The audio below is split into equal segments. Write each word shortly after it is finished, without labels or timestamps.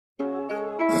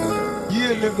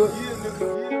nigga.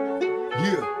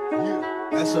 Yeah.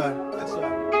 That's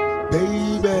right.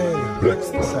 Baby.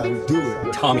 That's how we do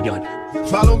it. Tommy gun.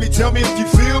 Follow me, tell me if you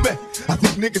feel me. I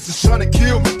think niggas is trying to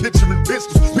kill me. Picturing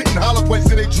pistols, spitting hollow points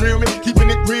till they drill me. Keeping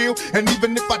it real, and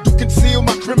even if I do conceal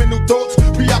my criminal thoughts,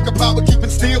 preoccupied with keeping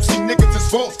still. See niggas is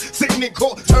false, sitting in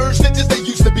court, turn snitches. They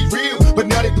used to be real, but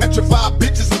now they petrified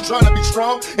bitches and trying to be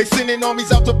strong. They sending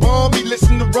armies out to bomb me,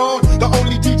 listen to Ron. The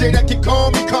only DJ that can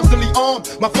calm me, constantly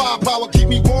armed. My firepower keep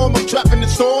me warm, I'm trapped in the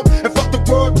storm. And fuck the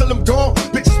world till I'm gone,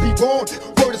 bitches be born.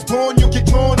 Word is born, you get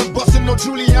torn. I'm busting on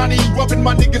Giuliani, rubbing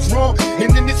my niggas wrong.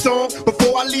 And in this song,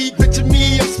 before I leave, picture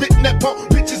me, I'm spitting that pump.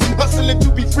 Bitches and hustling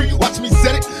to be free, watch me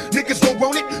set it. Niggas don't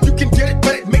want it, you can get it,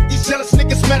 bet it. Make these jealous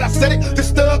niggas mad, I said it. This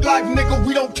thug life, nigga,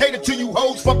 we don't cater to you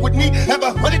hoes. Fuck with me, have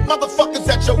 100 motherfuckers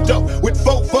at your door with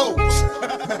 4 foes.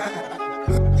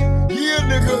 Yeah,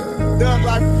 nigga, thug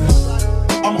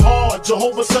life. I'm hard,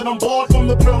 Jehovah said I'm barred from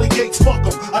the pearly gates, fuck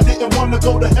 'em. I didn't wanna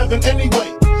go to heaven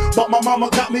anyway, but my mama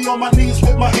got me on my knees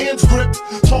with my hands gripped,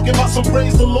 talking about some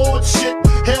praise the Lord shit.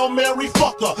 Hail Mary,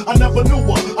 fuck her, I never knew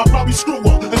her. I probably screw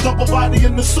her and dump her body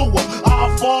in the sewer.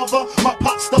 Our Father, my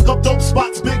pop stuck up dope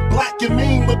spots, big black and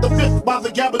mean with the 5th by the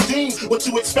gabardine. What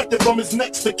you expected from his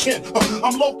next of kin?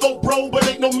 I'm loco, bro, but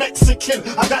ain't no Mexican.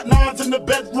 I got 9s in the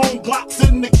bedroom, Glocks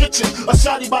in the kitchen, a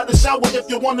shotty by the shower if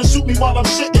you wanna shoot me while I'm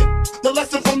shitting. The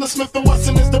lesson from the Smith &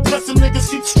 Wesson is depressing.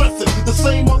 Niggas keep stressing the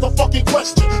same motherfucking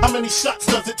question. How many shots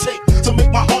does it take to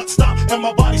make my heart stop and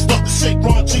my body start to shake?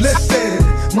 Ron G. Listen,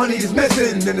 money is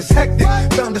missing and it's hectic.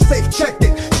 Found a safe, checked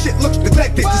it. Shit looks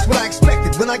neglected, just what I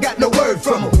expected when I got no word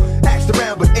from them. Asked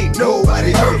around but ain't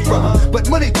nobody heard from him. But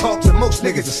money talks and most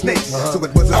niggas are snakes. So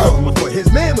it wasn't long before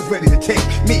his man was ready to take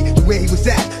me to where he was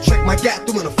at. Check my gap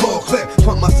through in a full clip.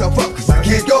 Pump myself up cause I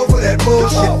can't go for that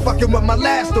bullshit. Fucking with my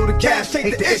last, throw the cash,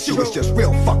 ain't the issue. It's just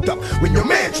real fucked up when your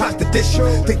man tries to dish you.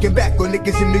 Thinking back on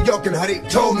niggas in New York and how they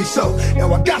told me so.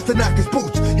 Now I got to knock his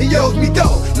boots, he owes me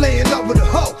dough. Laying up with a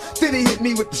hoe, then he hit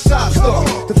me with the side story.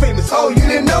 The famous, oh you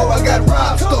didn't know I got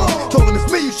robbed story. Told him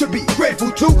it's me, you should be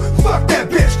grateful too. Fuck that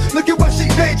bitch, look at what she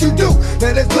made you do.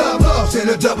 Now there's love lost in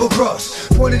a double cross.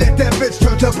 Pointed at that bitch,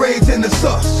 turned her brains into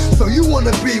sauce. So you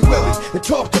wanna be Willie and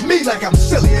talk to me like I'm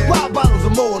silly. 5 bottles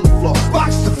of more on the floor,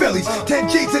 boxes of Phillies, 10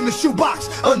 G's in the shoebox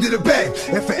under the bed.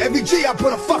 And for every G I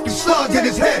put a fucking slug in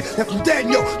his head. And from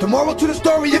Daniel, tomorrow to the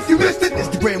story if you missed it.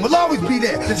 Instagram will always be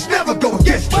there, just never go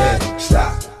against it. Can't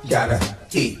stop, gotta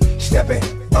eat, stepping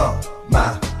on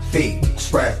my feet,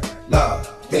 spread love,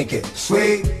 think it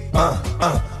sweet,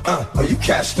 oh you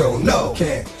cats don't know.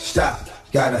 Can't stop,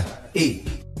 gotta eat,